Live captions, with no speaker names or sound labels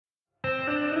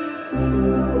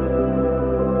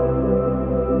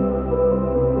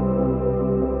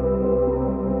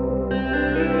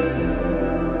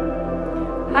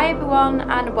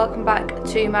everyone and welcome back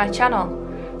to my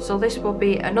channel. So this will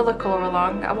be another colour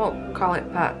along. I won't call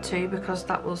it part 2 because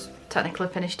that was technically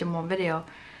finished in one video.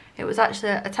 It was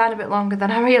actually a tiny bit longer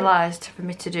than I realised for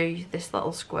me to do this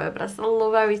little square, but I still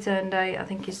love how he turned out. I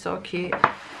think he's so cute. And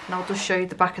I'll just show you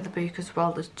the back of the book as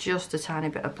well. There's just a tiny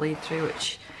bit of bleed through,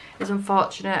 which is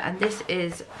unfortunate. And this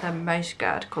is the Mouse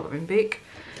Guard colouring book.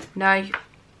 Now,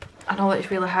 I know it's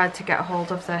really hard to get a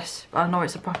hold of this, but I know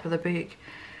it's a popular book.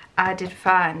 I did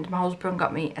find, my husband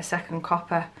got me a second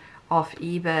copy off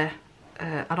eBay.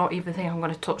 I don't even think I'm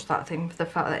going to touch that thing for the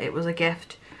fact that it was a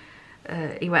gift.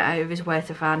 He went out of his way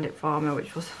to find it for me,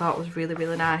 which I thought was really,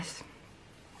 really nice.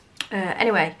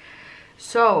 Anyway,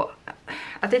 so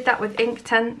I did that with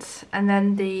Inktense and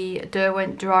then the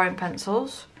Derwent drawing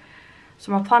pencils.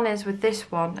 So my plan is with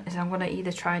this one is I'm going to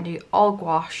either try and do all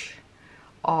gouache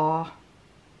or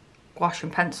gouache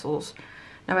and pencils.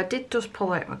 Now I did just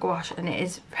pull out my gouache and it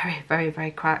is very, very, very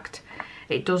cracked.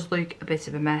 It does look a bit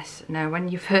of a mess. Now when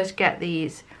you first get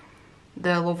these,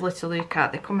 they're lovely to look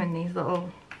at. They come in these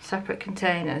little separate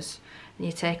containers and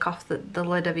you take off the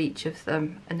lid of each of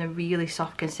them and they're really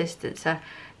soft consistency.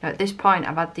 Now at this point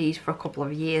I've had these for a couple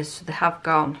of years, so they have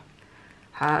gone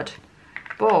hard.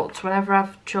 But whenever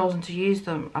I've chosen to use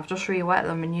them, I've just re-wet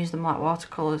them and used them like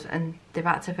watercolours and they've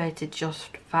activated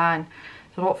just fine.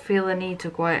 So I don't feel the need to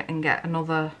go out and get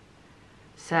another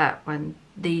set when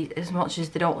these, as much as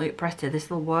they don't look pretty, this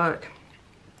will work.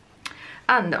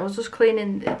 And I was just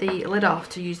cleaning the lid off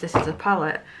to use this as a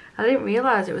palette. I didn't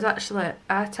realise it was actually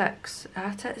Artex,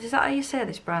 is that how you say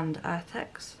this brand?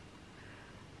 Artex?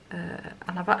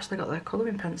 And I've actually got their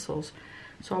colouring pencils.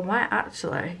 So I might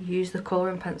actually use the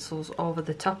colouring pencils over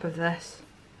the top of this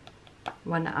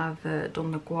when I've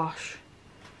done the gouache.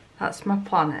 That's my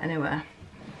plan anyway.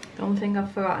 The only thing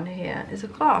I've forgotten here is a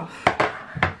cloth.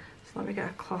 So let me get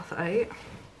a cloth out.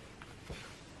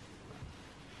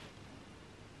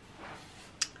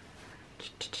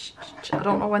 I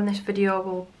don't know when this video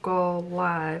will go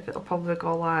live. It'll probably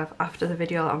go live after the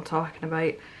video that I'm talking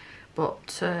about.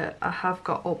 But I have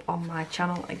got up on my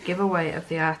channel a giveaway of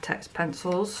the Artex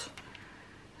pencils.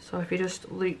 So if you just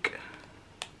look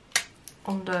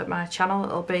under my channel,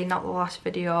 it'll be not the last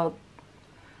video,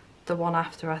 the one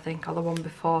after I think, or the one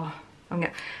before.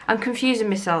 I'm confusing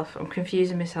myself.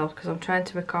 Because I'm trying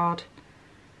to record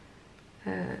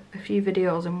a few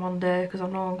videos in one day because I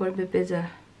know I'm going to be busy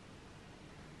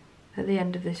at the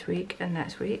end of this week and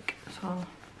next week. So I'm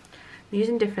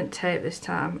using different tape this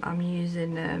time. I'm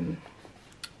using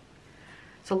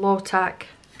it's a low tack.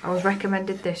 I was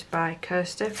recommended this by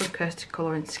Kirsty from Kirsty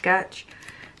Colouring Sketch.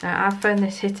 Now I've found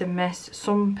this hit and miss.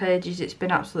 Some pages it's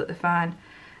been absolutely fine,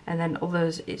 and then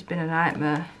others it's been a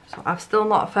nightmare. So I've still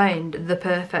not found the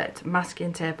perfect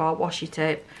masking tape or washi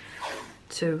tape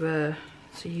to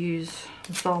use.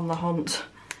 I'm still on the hunt.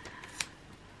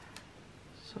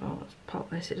 So let's pop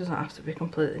this. It doesn't have to be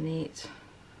completely neat.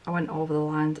 I went over the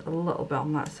lines a little bit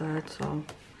on that side, so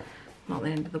not the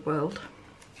end of the world.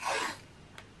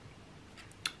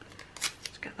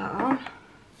 Let's get that on.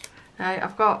 Now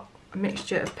I've got a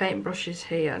mixture of paint brushes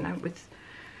here now with,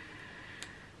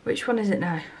 which one is it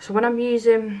now? So when I'm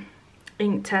using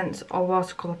Inktense or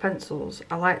watercolour pencils,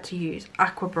 I like to use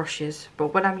aqua brushes,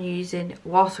 but when I'm using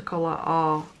watercolour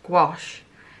or gouache,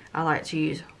 I like to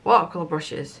use watercolour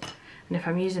brushes. And if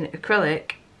I'm using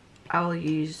acrylic, I'll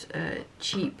use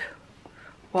cheap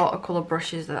watercolour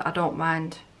brushes that I don't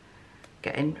mind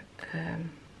getting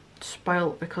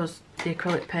spoilt, because the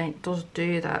acrylic paint does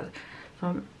do that.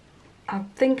 So I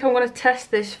think I'm going to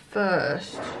test this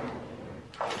first.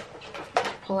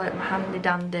 Pull out my handy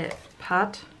dandy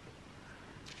pad.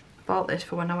 I bought this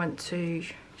for when I went to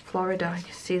Florida. You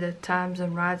can see the times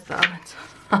and rides that I went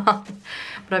on.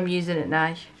 But I'm using it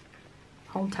now.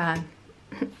 Home time.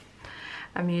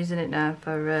 I'm using it now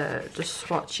for just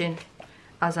swatching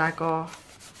as I go,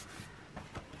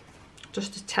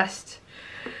 just to test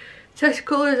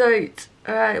colours out.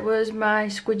 Alright, where's my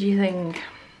squidgy thing?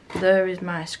 There is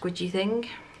my squidgy thing,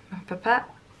 my pipette.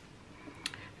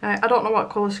 I don't know what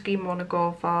colour scheme I want to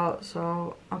go for,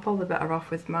 so I'm probably better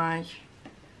off with my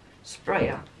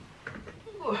sprayer.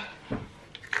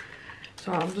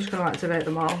 So I'm just going to activate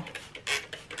them all.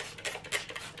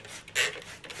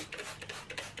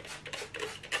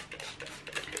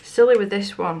 Silly with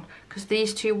this one, because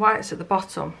these two whites at the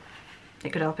bottom,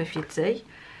 it could help if you'd see,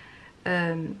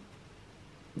 they're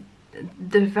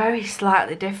very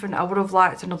slightly different. I would have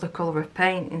liked another colour of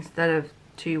paint instead of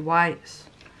two whites,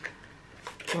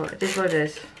 but it is what it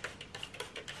is.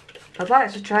 I'd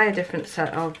like to try a different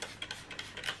set of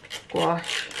gouache.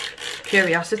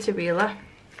 Curiosity really.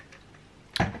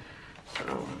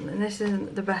 So and this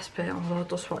isn't the best bit, although I'll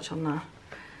just watch on there.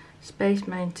 Space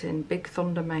Mountain, Big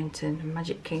Thunder Mountain,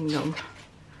 Magic Kingdom.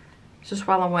 Just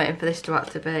while I'm waiting for this to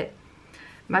activate.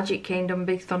 Magic Kingdom,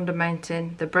 Big Thunder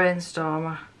Mountain, the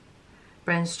Brainstormers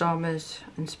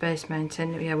and Space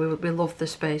Mountain. Yeah, we love the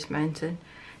Space Mountain.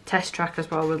 Test Track as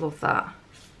well, we love that.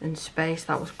 And Space,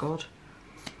 that was good.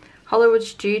 Hollywood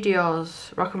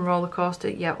Studios, Rock and Roller Coaster,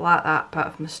 yep, like that,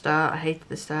 apart from the start. I hated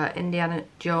the start. Indiana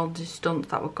Jones' stunts,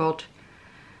 that were good.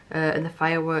 And the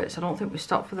fireworks, I don't think we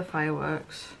stopped for the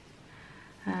fireworks.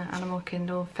 Animal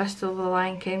Kingdom, Festival of the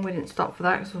Lion King, we didn't stop for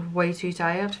that because I was way too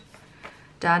tired.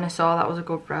 Dinosaur, that was a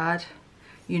good ride.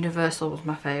 Universal was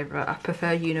my favourite. I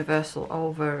prefer Universal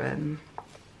over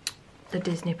the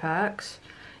Disney parks.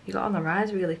 You got on the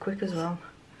rides really quick as well.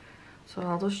 So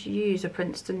I'll just use a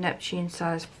Princeton Neptune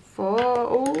size 4.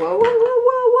 Oh, whoa, whoa, whoa,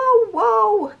 whoa,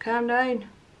 whoa, whoa. Calm down.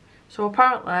 So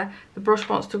apparently the brush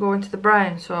wants to go into the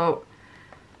brown, so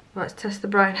let's test the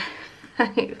brown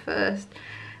first.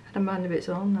 Had a mind of its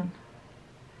own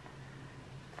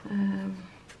then.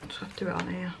 Just have to do it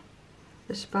on here.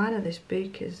 The spine of this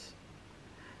beak is...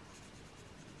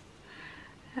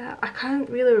 I can't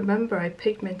really remember how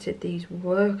pigmented these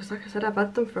were, because like I said, I've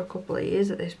had them for a couple of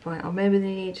years at this point, or maybe they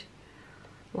need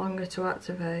longer to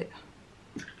activate.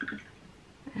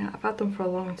 Yeah, I've had them for a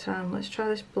long time. Let's try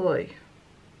this blue.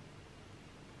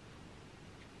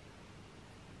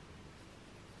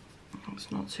 It's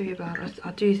not too bad.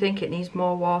 I do think it needs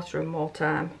more water and more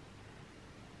time.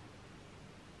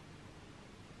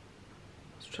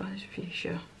 Let's try this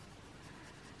fuchsia.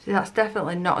 See, that's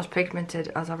definitely not as pigmented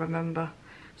as I remember.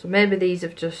 So maybe these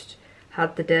have just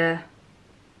had the day,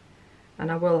 and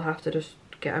I will have to just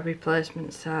get a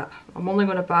replacement set. I'm only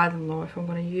going to buy them though if I'm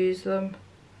going to use them.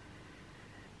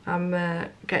 I'm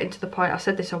getting to the point, I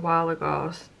said this a while ago, I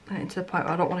was getting to the point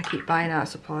where I don't want to keep buying art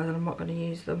supplies and I'm not going to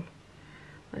use them.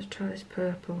 Let's try this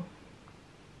purple.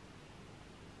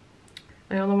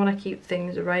 I only want to keep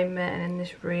things around me and in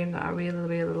this room that I really,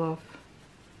 really love.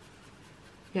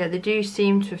 Yeah, they do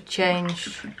seem to have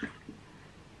changed.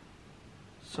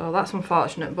 So that's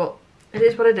unfortunate, but it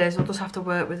is what it is. I'll just have to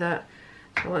work with it.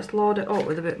 So let's load it up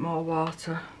with a bit more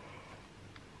water.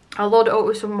 I'll load it up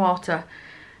with some water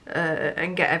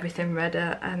and get everything ready,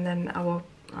 and then I'll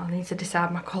need to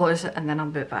decide my colours, and then I'll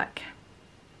be back.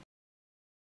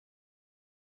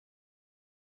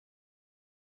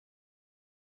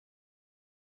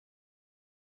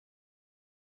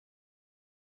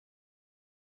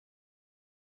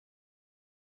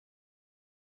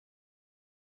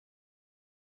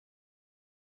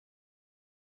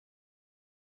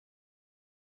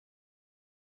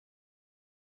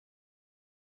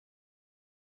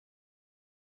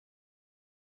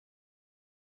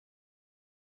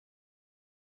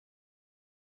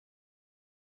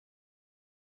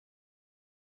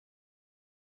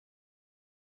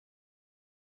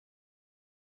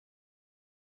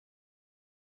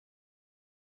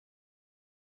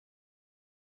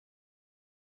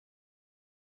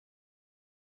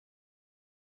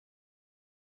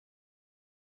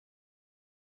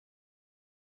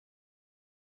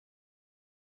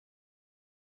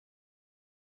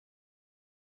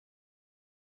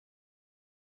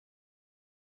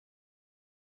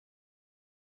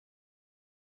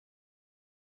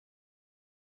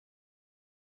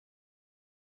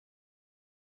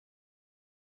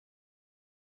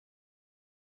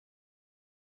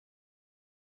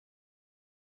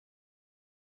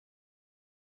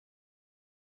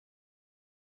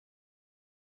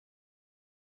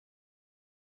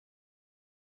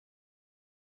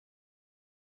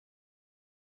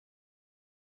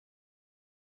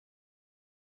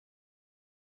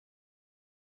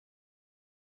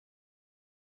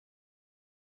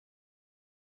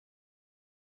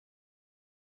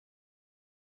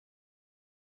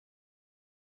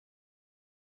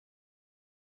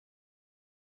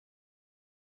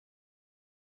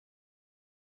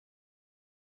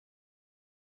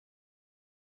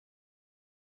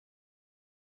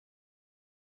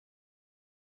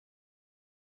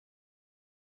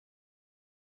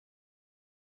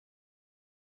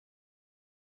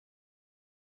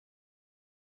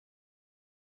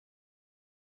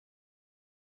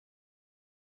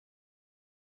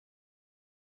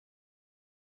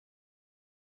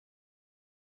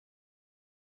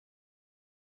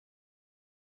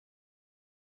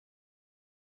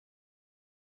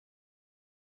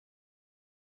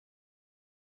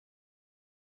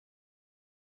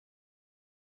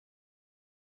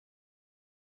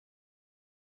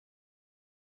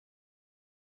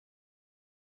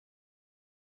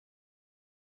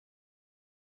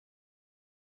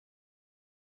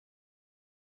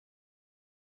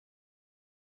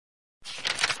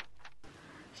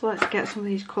 So let's get some of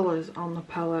these colours on the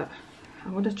palette.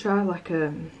 I'm going to try like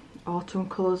autumn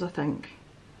colours, I think.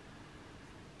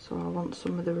 So I want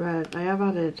some of the red. I have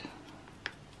added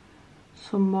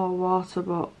some more water,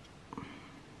 but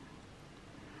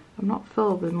I'm not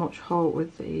filled with much hope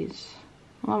with these.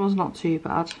 Well, that was not too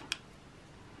bad.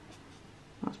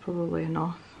 That's probably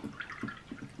enough.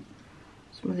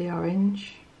 Some of the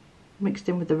orange mixed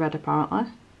in with the red apparently.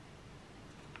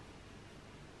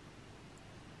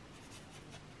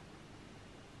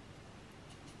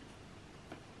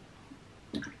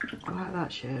 I like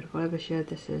that shade, whatever shade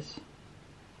this is.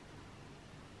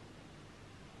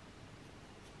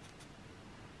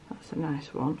 That's a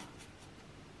nice one.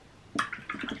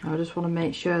 I just want to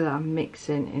make sure that I'm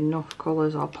mixing enough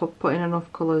colours, or putting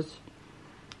enough colours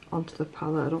onto the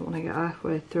palette. I don't want to get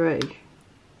halfway through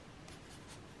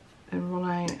and run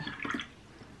out.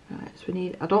 Right, so we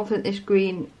need, I don't think this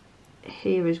green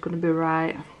here is going to be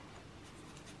right.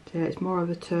 So yeah, it's more of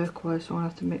a turquoise, so I'm going to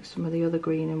have to mix some of the other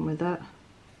green in with it.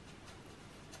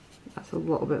 That's a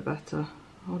little bit better.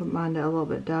 I wouldn't mind it a little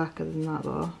bit darker than that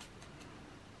though.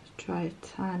 Just try a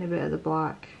tiny bit of the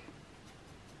black.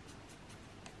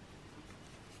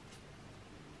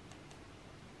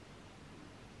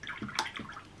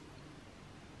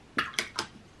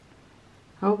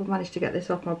 I hope I managed to get this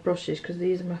off my brushes because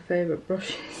these are my favourite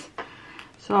brushes.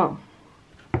 So,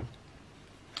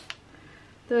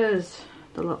 there's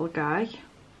the little guy.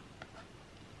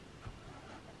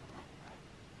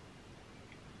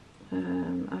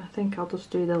 I think I'll just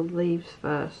do the leaves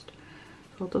first.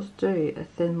 So I'll just do a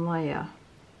thin layer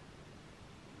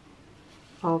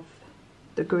of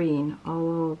the green all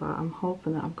over. I'm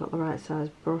hoping that I've got the right size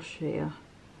brush here.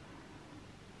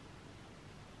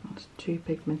 That's too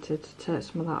pigmented to take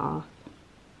some of that off.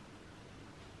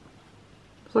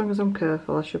 As long as I'm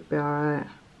careful, I should be alright.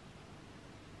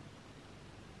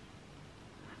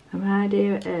 And my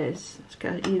idea is, let's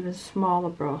get an even smaller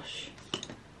brush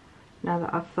now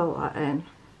that I've filled that in,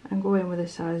 and go in with a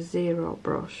size 0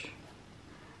 brush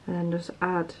and then just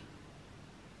add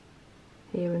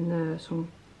here and there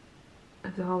some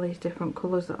of all these different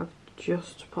colours that I've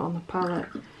just put on the palette.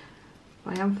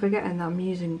 I am forgetting that I'm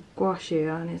using gouache here,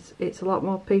 and it's a lot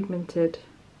more pigmented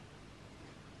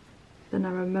than I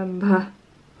remember.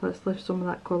 Let's lift some of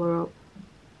that colour up.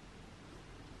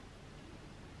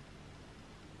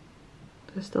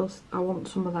 I want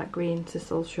some of that green to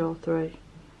still show through.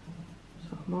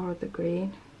 So more of the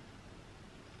green.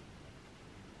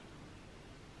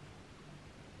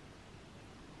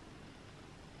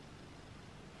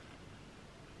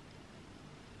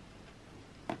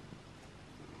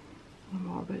 And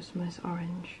more about some of this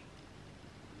orange.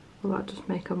 Will that just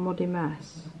make a muddy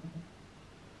mess?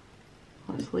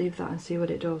 Let's leave that and see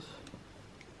what it does.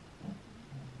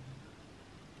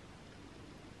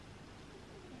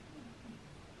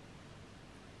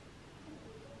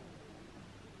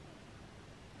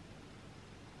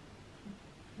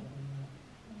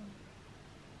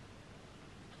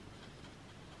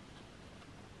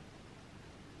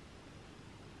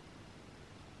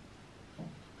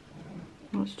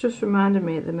 It's just reminding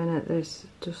me at the minute this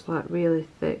just like really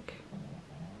thick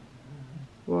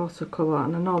watercolour,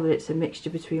 and I know that it's a mixture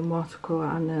between watercolour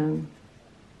and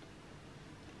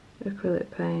acrylic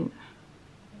paint.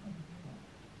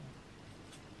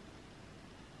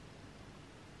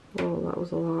 Oh, that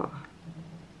was a lot.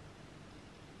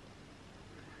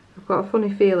 I've got a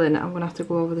funny feeling I'm going to have to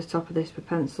go over the top of this with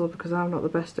pencil because I'm not the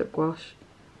best at gouache.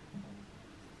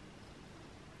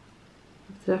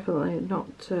 Definitely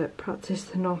not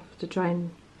practiced enough to try and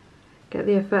get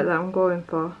the effect that I'm going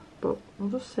for, but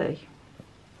we'll just see.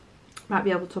 Might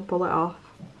be able to pull it off.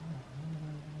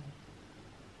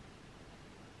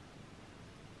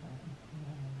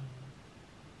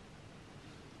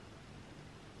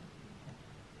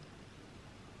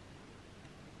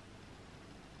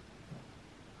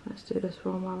 Let's do this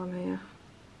one while I'm here.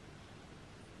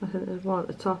 I think there's one at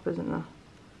the top, isn't there?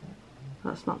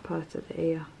 That's not part of the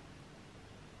ear.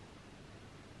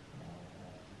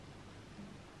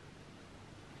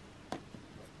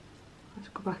 Let's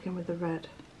go back in with the red.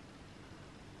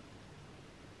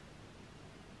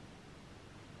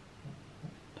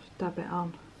 Just dab it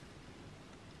on.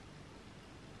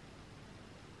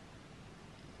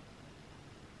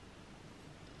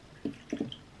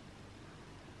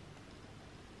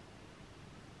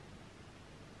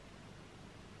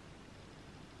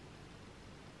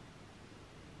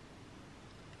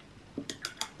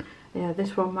 Yeah,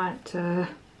 this one might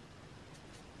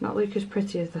not look as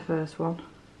pretty as the first one.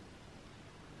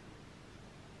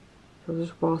 So I've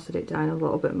just watered it down a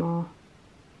little bit more.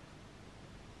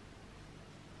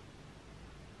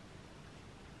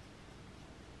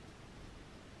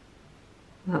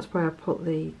 And that's why I put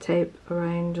the tape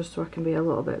around, just so I can be a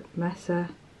little bit messy. I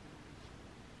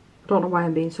don't know why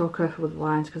I'm being so careful with the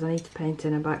lines, because I need to paint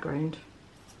in a background.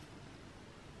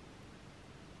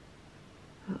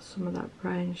 That's some of that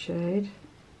brown shade.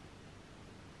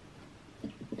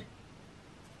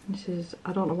 This is,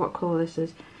 I don't know what colour this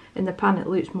is. In the pan it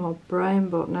looks more brown,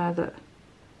 but now that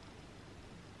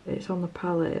it's on the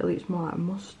palette it looks more like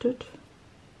mustard.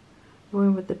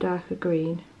 Going with the darker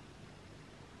green.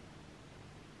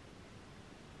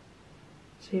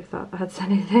 See if that adds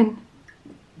anything.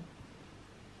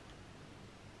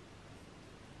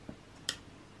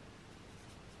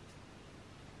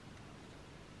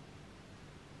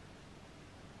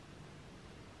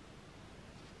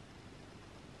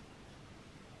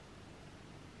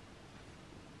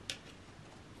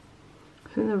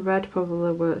 I think the red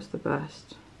probably works the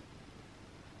best.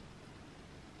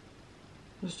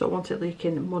 I just don't want it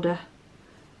leaking muddy.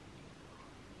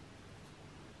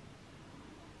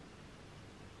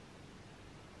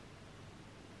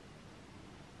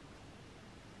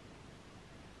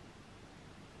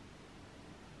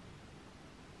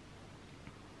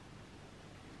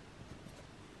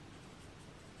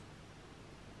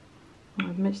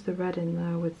 I've mixed the red in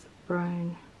there with the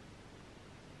brown.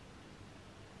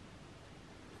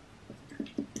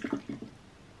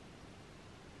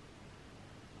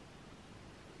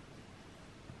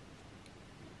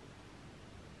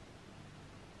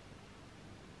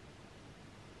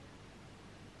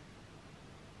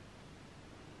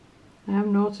 I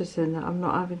am noticing that I'm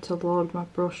not having to load my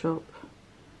brush up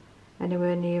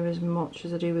anywhere near as much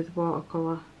as I do with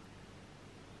watercolour.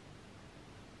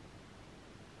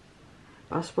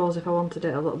 But I suppose if I wanted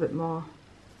it a little bit more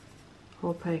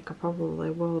opaque I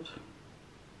probably would.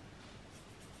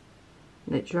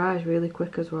 And it dries really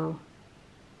quick as well.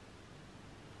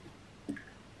 Some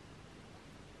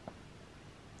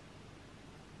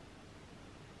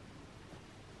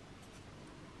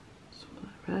of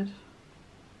that red.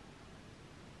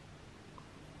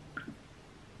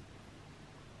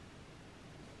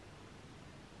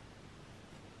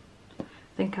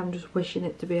 I think I'm just wishing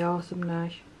it to be awesome now.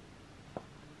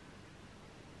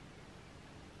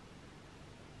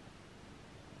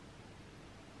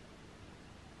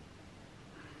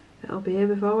 It'll be here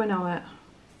before we know it.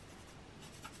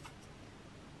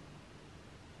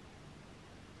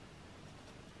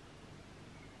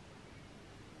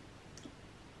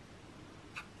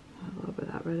 A little bit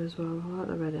of that red as well. I like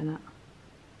the red in it.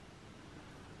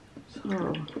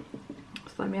 So,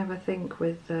 just let me have a think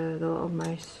with the little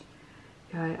mouse.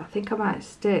 Yeah, I think I might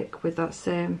stick with that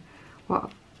same,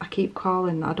 what I keep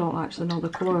calling, I don't actually know the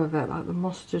colour of it, like the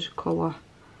mustard colour.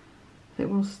 I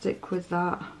think we'll stick with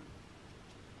that.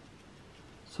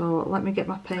 So let me get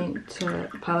my paint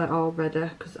palette all ready,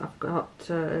 because I've got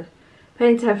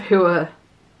paint everywhere.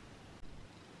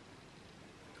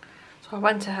 So I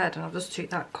went ahead and I've just took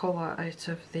that colour out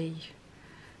of the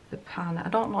pan. I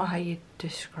don't know how you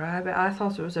describe it. I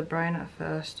thought it was a brown at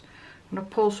first. I'm going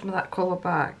to pull some of that colour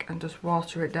back and just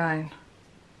water it down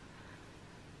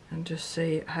and just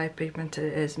see how pigmented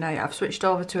it is. Now I've switched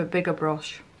over to a bigger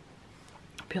brush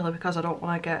purely because I don't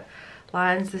want to get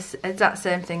lines. This exact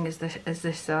same thing as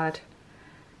this side.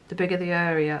 The bigger the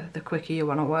area, the quicker you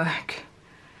want to work.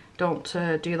 Don't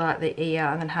do like the ear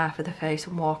and then half of the face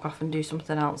and walk off and do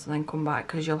something else and then come back,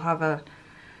 because you'll have a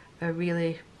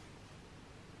really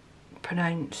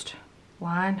pronounced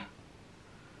line.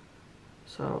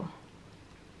 So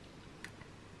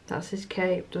that's his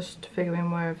cape, just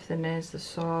figuring where everything is, the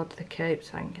sword, the cape's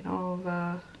hanging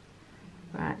over.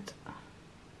 Right,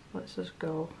 let's just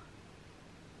go.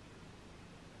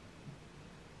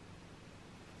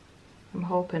 I'm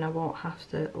hoping I won't have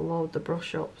to load the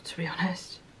brush up, to be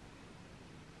honest.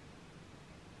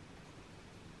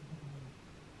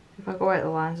 If I go out the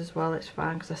lines as well, it's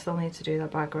fine, because I still need to do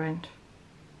that background.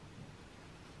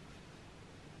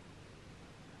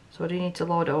 So I do need to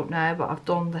load it up now, but I've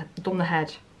done the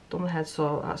head,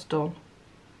 so that's done.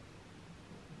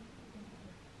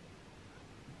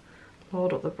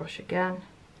 Load up the brush again.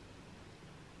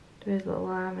 Do his little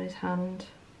arm in his hand.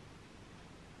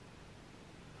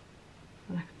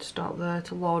 And I can start there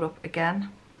to load up again.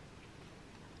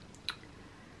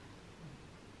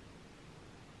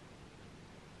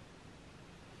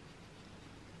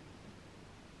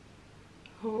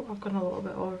 Oh, I've gone a little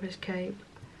bit over his cape.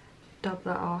 Dab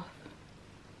that off.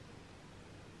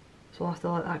 So I'll have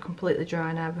to let that completely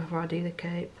dry now before I do the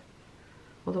cape.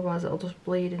 Otherwise it'll just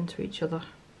bleed into each other.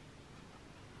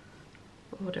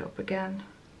 Load it up again.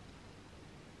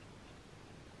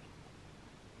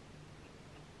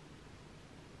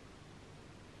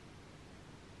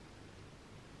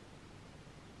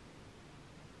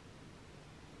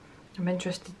 I'm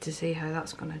interested to see how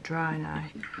that's going to dry now.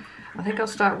 I think I'll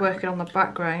start working on the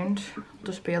background,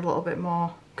 just be a little bit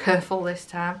more careful this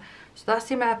time. So that's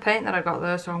the amount of paint that I got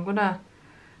there, so I'm going to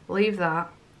leave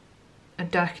that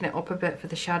and darken it up a bit for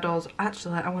the shadows.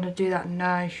 Actually, I'm going to do that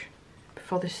now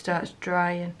before this starts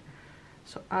drying.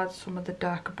 So add some of the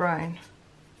darker brown.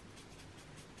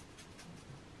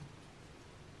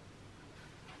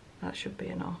 That should be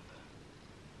enough.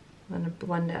 Then I'll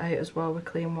blend it out as well with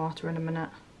clean water in a minute.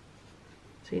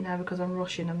 See, now because I'm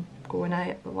rushing, I'm going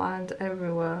out the lines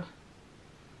everywhere.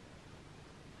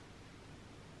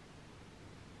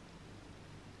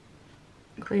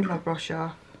 Clean my brush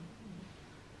off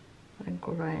and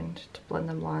go around to blend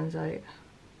them lines out.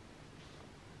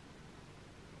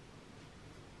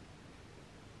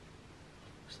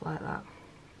 Just like that.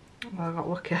 Well, I got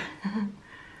lucky.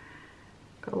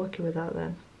 Got lucky with that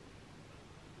then.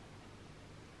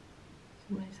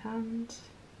 Some of his hands.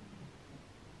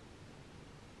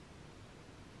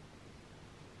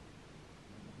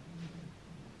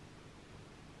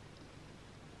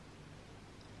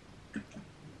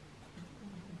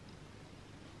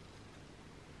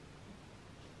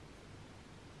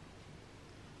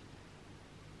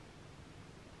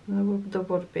 There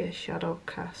would be a shadow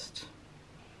cast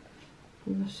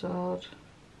from the sword.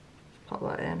 Let's pop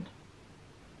that in.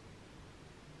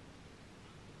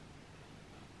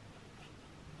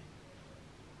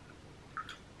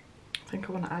 I think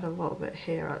I want to add a little bit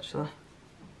here actually.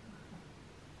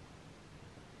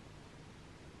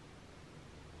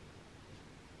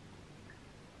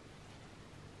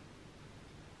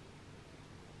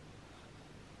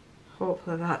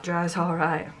 Hopefully that dries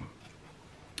alright.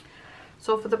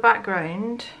 So for the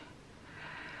background,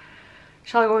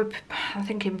 shall I go with, I'm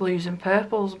thinking blues and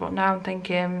purples, but now I'm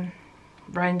thinking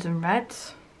browns and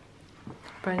reds.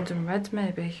 Browns and reds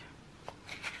maybe.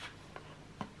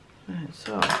 Right,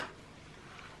 so.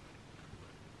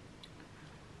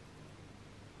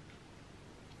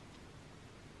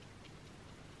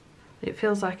 It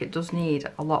feels like it does need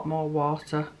a lot more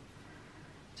water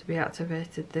to be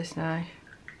activated this now.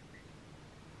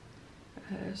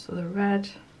 So the red.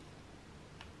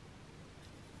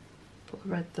 Put the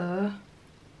red there.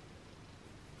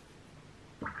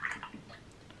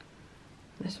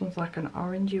 This one's like an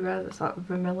orangey red, it's like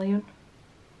vermilion.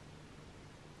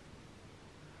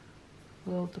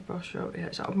 Load the brush up, yeah,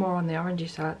 it's more on the orangey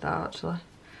side that actually.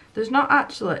 There's not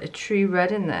actually a true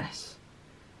red in this.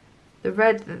 The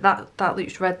red, that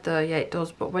looks red there, yeah it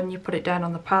does, but when you put it down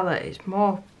on the palette it's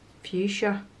more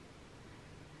fuchsia.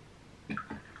 And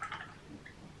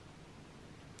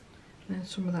then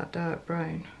some of that dark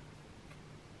brown.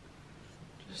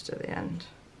 Just at the end.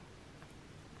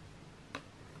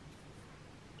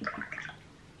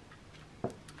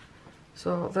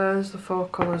 So there's the 4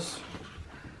 colours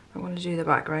I'm going to do the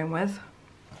background with.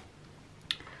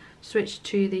 Switch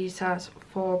to the size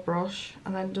 4 brush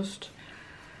and then just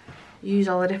use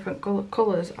all the different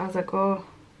colours as I go.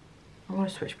 I'm going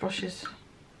to switch brushes.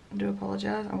 I do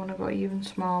apologise. I'm going to go even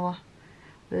smaller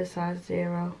with a size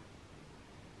 0.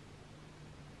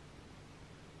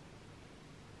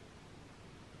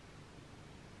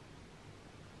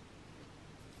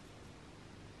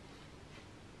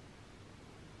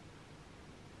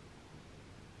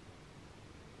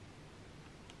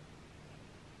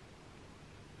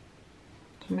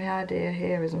 My idea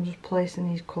here is I'm just placing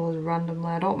these colours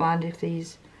randomly. I don't mind if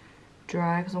these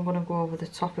dry because I'm going to go over the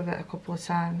top of it a couple of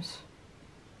times.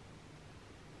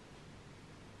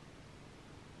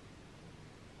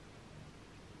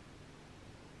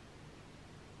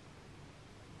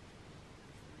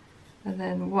 And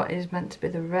then what is meant to be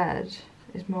the red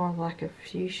is more like a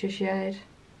fuchsia shade.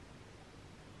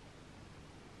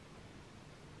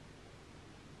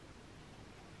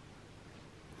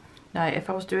 Now, if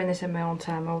I was doing this in my own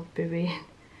time, I would be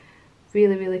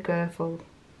really careful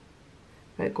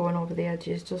about going over the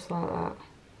edges just like that.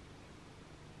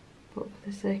 But for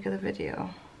the sake of the video,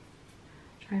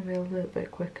 try and be a little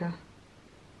bit quicker.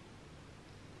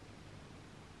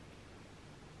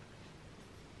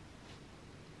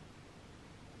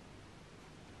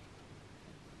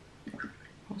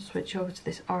 I'll switch over to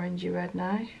this orangey red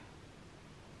now.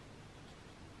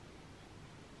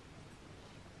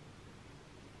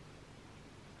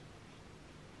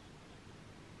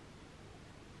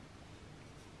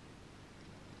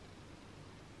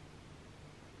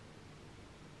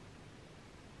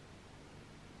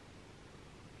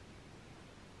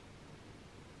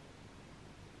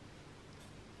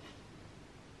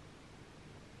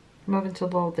 I'm having to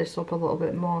load this up a little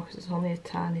bit more because it's only a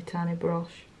tiny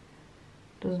brush.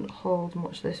 Doesn't hold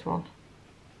much, this one.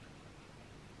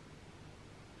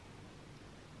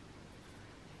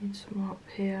 You Need some more up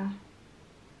here.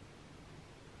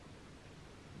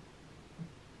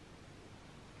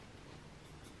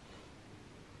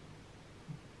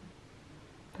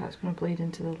 That's going to bleed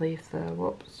into the leaf there,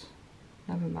 whoops,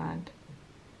 never mind.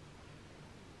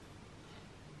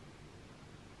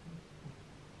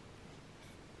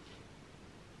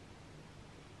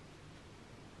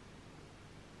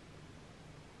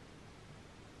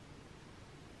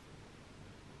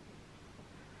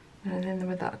 And then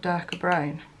with that darker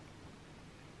brown,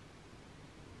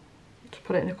 to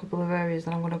put it in a couple of areas,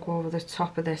 then I'm going to go over the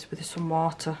top of this with some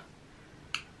water.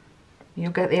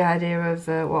 You'll get the idea of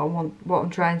what I'm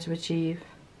trying to achieve.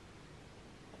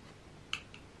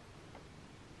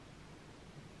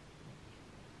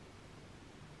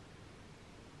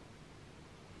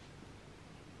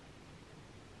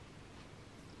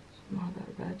 Some more of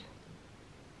that red.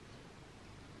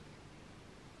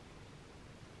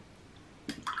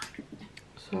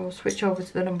 So switch over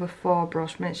to the number 4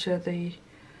 brush, make sure the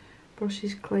brush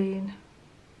is clean,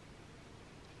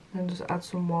 then just add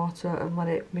some water and let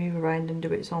it move around and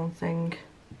do its own thing.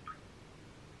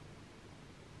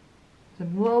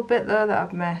 There's a little bit there that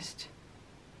I've missed.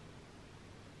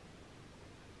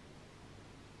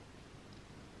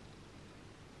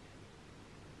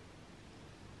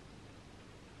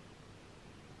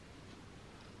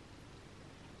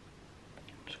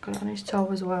 Just got it on his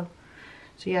toe as well.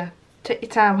 So yeah, take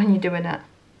your time when you're doing it.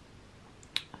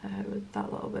 With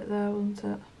that little bit there, wasn't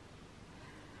it?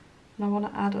 And I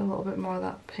want to add a little bit more of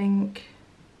that pink.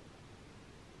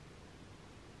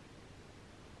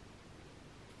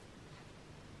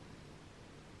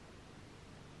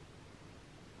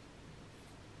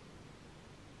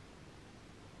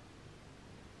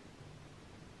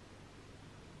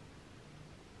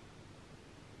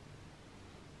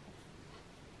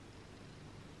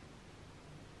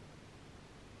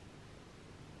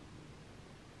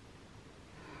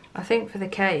 I think for the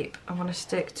cape I want to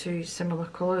stick to similar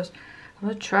colours. I'm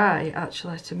going to try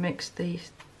actually to mix the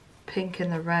pink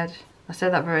and the red. I say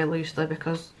that very loosely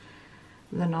because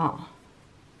they're not.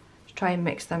 Just try and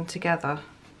mix them together.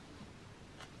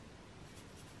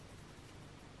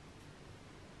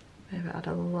 Maybe add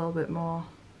a little bit more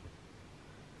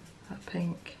that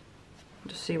pink.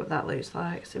 Just see what that looks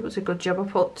like. So it was a good job I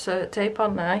put tape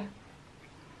on now.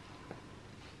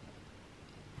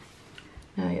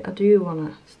 Now I do want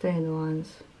to stay in the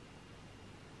lines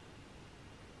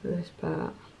for this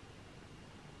part.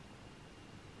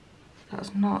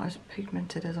 That's not as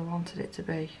pigmented as I wanted it to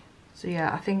be. So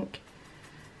yeah, I think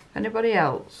if anybody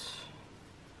else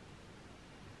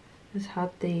has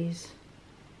had these,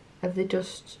 have they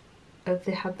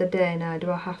had the day now,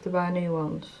 do I have to buy new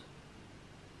ones?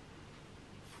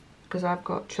 Because I've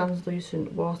got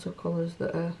translucent watercolours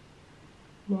that are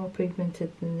more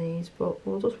pigmented than these, but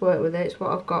we'll just work with it. It's what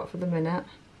I've got for the minute.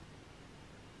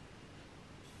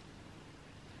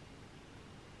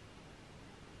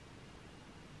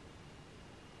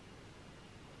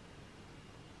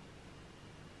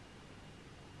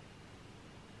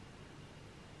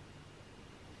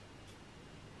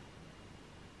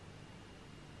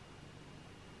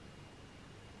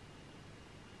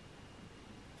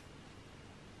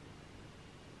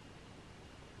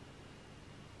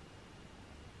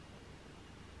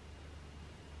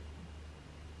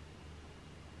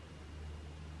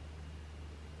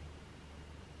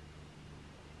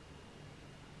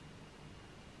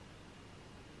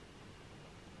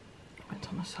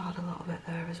 On the sword a little bit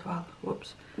there as well.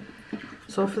 Whoops.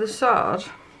 So for the sword,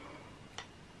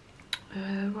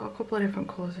 I've got a couple of different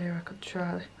colours here I could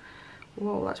try.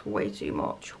 Whoa, that's way too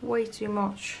much. Way too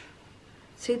much.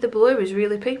 See, the blue is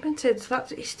really pigmented, so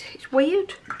that's it's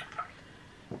weird.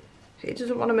 It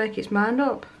doesn't want to make its mind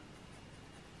up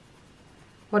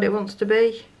what it wants to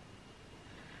be.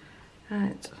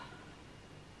 Right.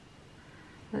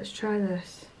 Let's try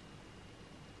this.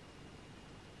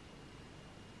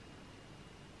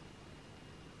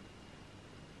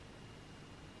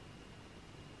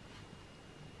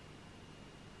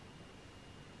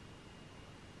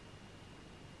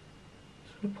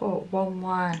 I'm going to put one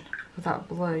line of that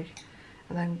blue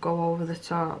and then go over the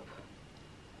top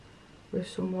with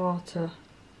some water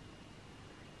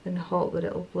in the hope that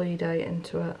it'll bleed out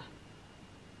into it.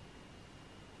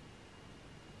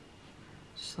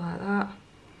 Just like that.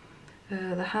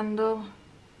 The handle,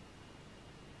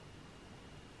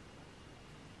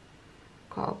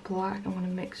 got a black I'm going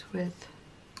to mix with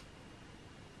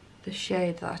the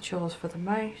shade that I chose for the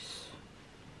mouse.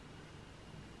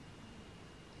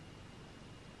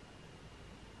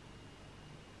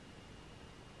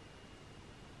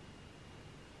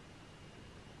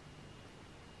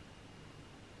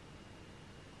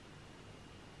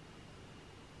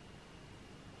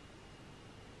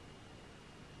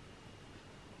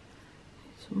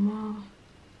 some more.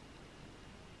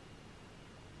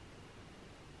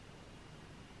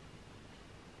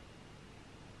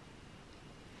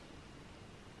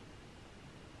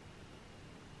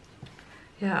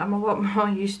 Yeah, I'm a lot more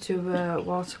used to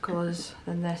watercolours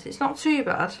than this. It's not too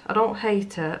bad. I don't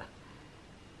hate it.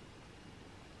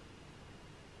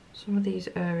 Some of these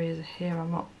areas here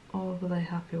I'm not overly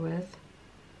happy with.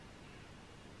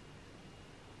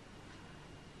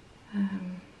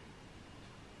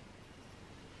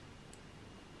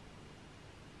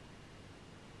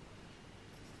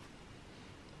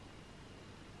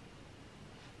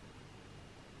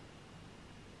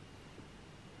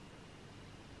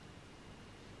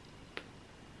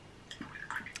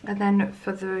 And then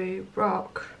for the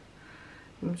rock,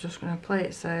 I'm just going to play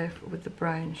it safe with the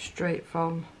brown straight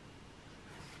from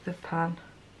the pan.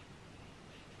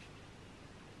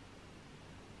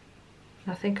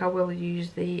 I think I will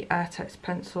use the Artex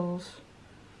pencils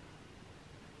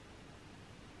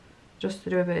just to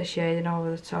do a bit of shading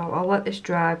over the top. I'll let this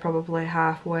dry probably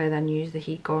halfway, then use the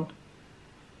heat gun.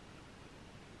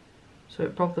 So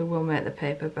it probably will make the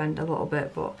paper bend a little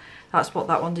bit, but that's what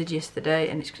that one did yesterday,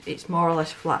 and it's more or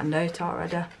less flattened out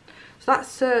already. So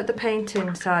that's the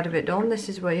painting side of it done. This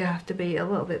is where you have to be a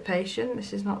little bit patient.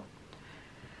 This is not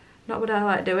what I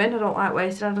like doing. I don't like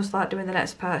waiting. I just like doing the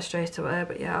next part straight away.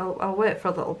 But yeah, I'll wait for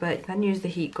a little bit, then use the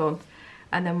heat gun,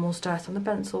 and then we'll start on the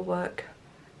pencil work.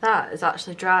 That has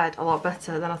actually dried a lot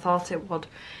better than I thought it would.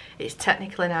 It's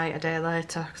technically now a day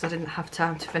later because I didn't have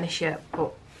time to finish it,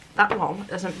 but that one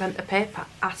hasn't bent the paper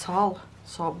at all.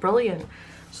 So brilliant.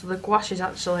 So the gouache is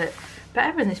actually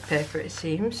better in this paper, it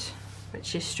seems,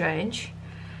 which is strange.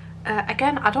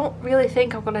 Again, I don't really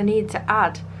think I'm going to need to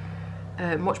add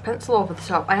much pencil over the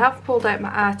top. I have pulled out my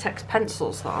Artex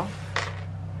pencils though,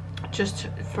 just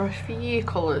for a few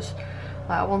colours.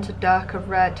 Like I wanted darker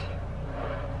red.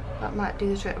 That might do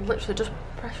the trick. I've literally just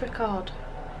press record.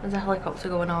 There's a helicopter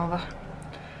going over.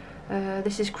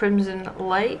 This is Crimson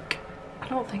Lake. I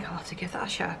don't think I'll have to give that a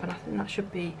sharpen. I think that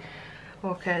should be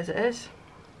okay as it is.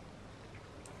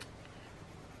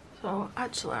 So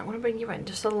actually I'm going to bring you in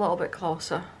just a little bit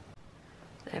closer.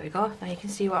 There we go. Now you can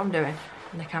see what I'm doing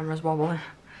and the camera's wobbling.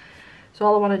 So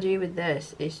all I want to do with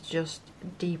this is just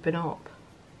deepen up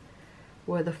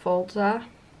where the folds are,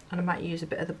 and I might use a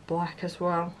bit of the black as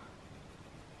well.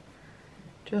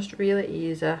 Just really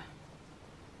easy.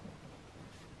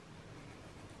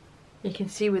 You can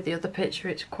see with the other picture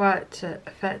it's quite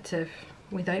effective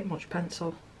without much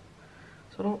pencil,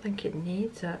 so I don't think it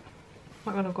needs it. I'm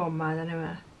not going to go on mine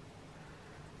anyway.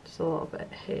 Just a little bit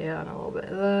here and a little bit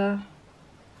there.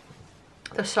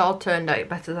 The sword turned out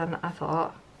better than I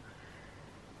thought.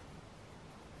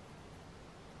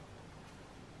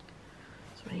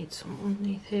 So I need some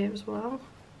underneath here as well.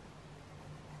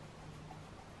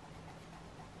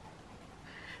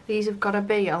 These have got to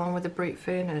be, along with the Brute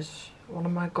Fooners, one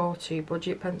of my go-to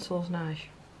budget pencils now.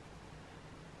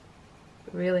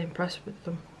 Really impressed with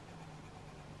them.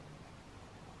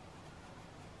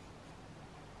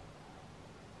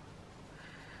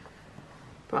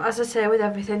 But as I say with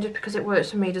everything, just because it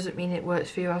works for me doesn't mean it works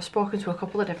for you. I've spoken to a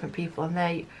couple of different people and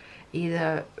they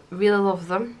either really love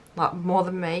them, like more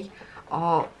than me,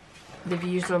 or they've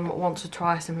used them once or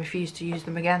twice and refuse to use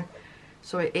them again.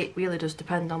 So it really does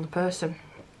depend on the person.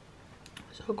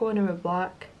 So going in with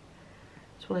black,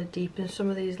 just want to deepen some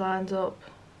of these lines up.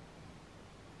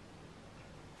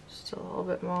 Just a little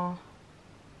bit more.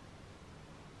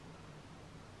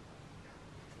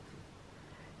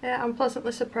 Yeah, I'm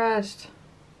pleasantly surprised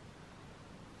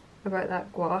about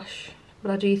that gouache,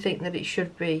 but I do think that it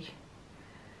should be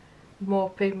more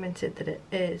pigmented than it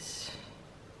is.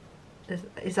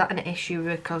 Is that an issue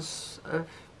because of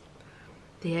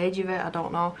the age of it? I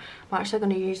don't know. I'm actually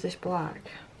going to use this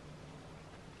black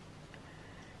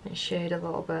and shade a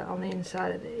little bit on the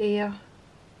inside of the ear.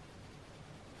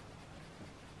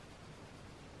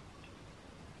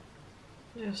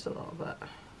 Just a little bit.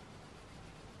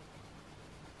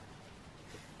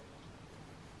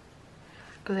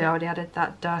 Because I already added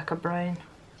that darker brown.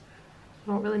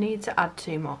 I don't really need to add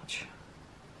too much.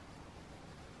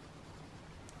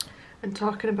 And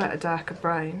talking about a darker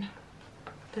brown,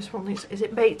 this one is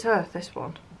it Baked Earth, this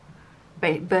one?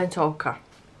 Burnt Ochre.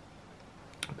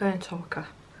 Burnt Ochre.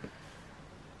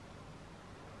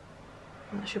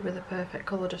 That should be the perfect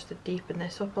colour just to deepen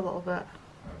this up a little bit.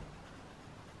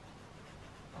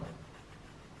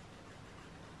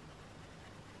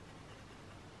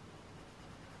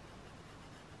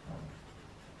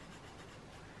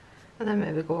 And then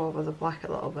maybe go over the black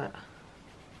a little bit.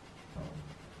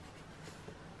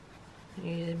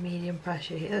 Using medium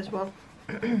pressure here as well.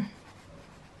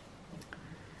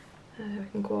 We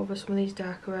can go over some of these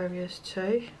darker areas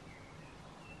too.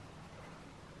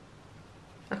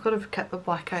 I could have kept the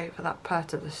black out for that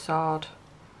part of the sword.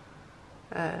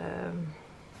 I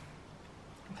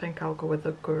think I'll go with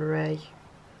the grey.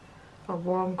 A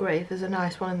warm grey, there's a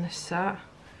nice one in this set.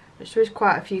 Which there is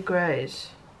quite a few greys.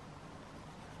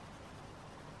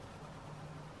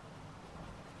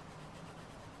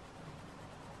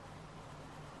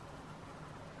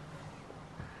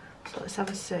 So let's have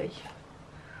a see.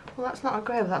 Well, that's not a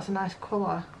grey, but that's a nice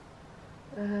colour.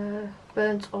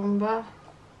 Burnt umber.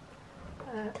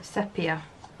 Sepia.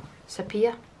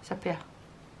 Sepia? Sepia.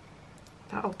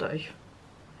 That'll do.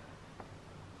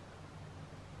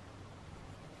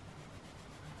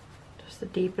 Just to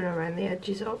deepen around the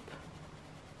edges up.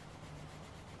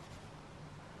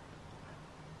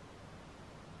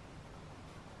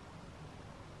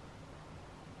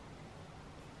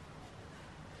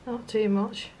 Not too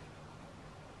much.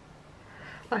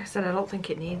 Like I said, I don't think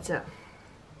it needs it.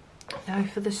 Now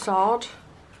for the sword,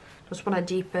 just want to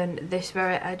deepen this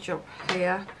very edge up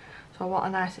here. So I want a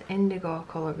nice indigo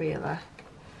colour really.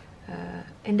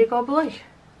 Indigo blue.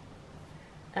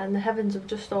 And the heavens have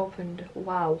just opened.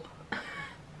 Wow.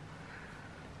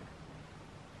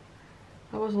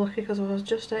 I was lucky because I was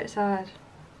just outside.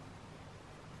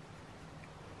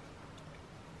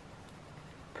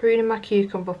 Pruning my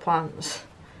cucumber plants.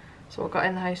 So I got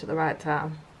in the house at the right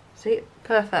time. See,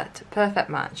 perfect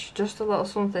match. Just a little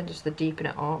something just to deepen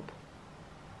it up.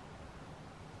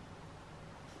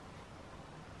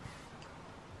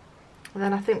 And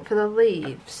then I think for the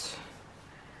leaves,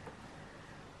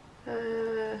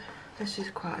 this is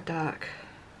quite a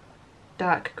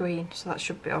dark green, so that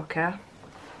should be okay.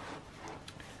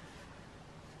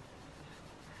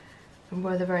 And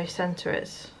where the very centre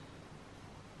is,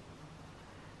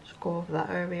 just go over that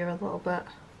area a little bit.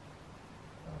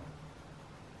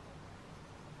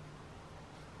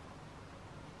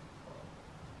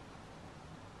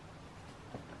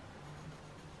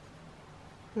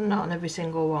 Not on every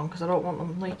single one because I don't want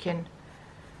them leaking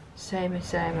samey.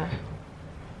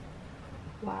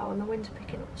 Wow, and the wind's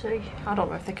picking up too. I don't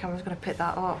know if the camera's going to pick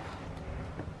that up.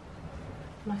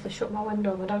 I'm going to have to shut my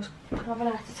window, the dog's going to have an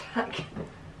heart attack.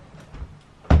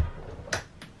 I'm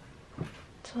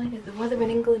telling you, the weather in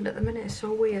England at the minute is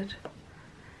so weird.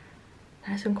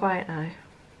 Nice and quiet now.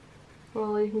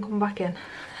 Well, you can come back in.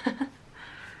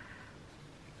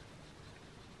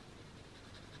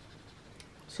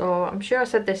 So I'm sure I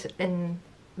said this in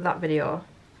that video,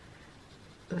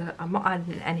 that I'm not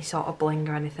adding any sort of bling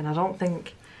or anything. I don't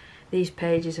think these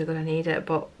pages are going to need it,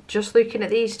 but just looking at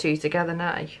these two together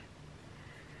now,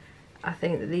 I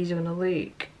think that these are going to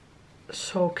look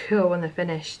so cool when they're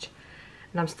finished.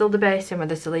 And I'm still debating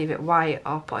whether to leave it white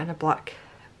or put in a black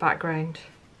background.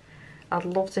 I'd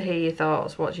love to hear your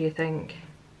thoughts. What do you think?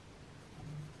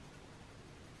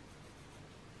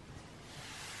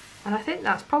 And I think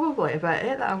that's probably about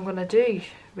it that I'm going to do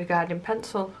regarding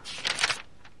pencil.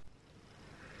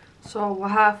 So we're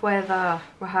halfway there,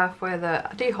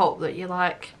 I do hope that you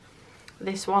like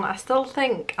this one. I still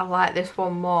think I like this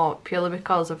one more purely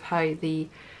because of how the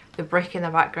brick in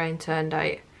the background turned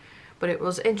out. But it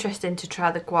was interesting to try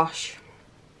the gouache.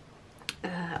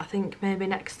 I think maybe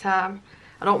next time,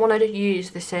 I don't want to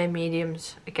use the same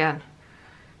mediums again.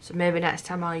 So maybe next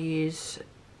time I'll use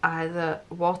either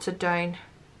watered down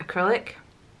acrylic,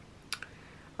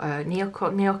 Neil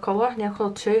Colour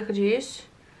 2 I could use.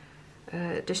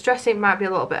 Distressing might be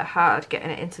a little bit hard getting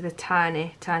it into the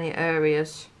tiny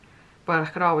areas, but I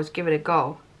could always give it a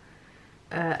go.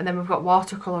 And then we've got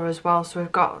watercolour as well, so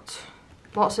we've got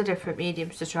lots of different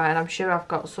mediums to try, and I'm sure I've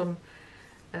got some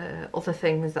other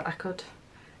things that I could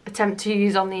attempt to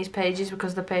use on these pages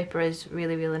because the paper is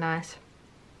really nice.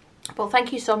 But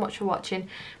thank you so much for watching.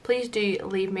 Please do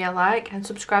leave me a like and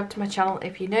subscribe to my channel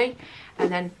if you're new.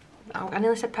 And then, I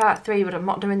nearly said part 3, but I'm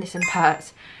not doing this in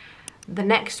parts. The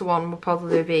next one will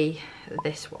probably be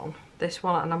this one,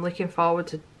 and I'm looking forward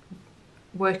to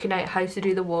working out how to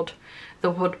do the wood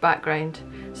background.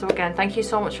 So again, thank you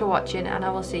so much for watching, and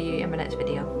I will see you in my next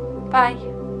video. Bye.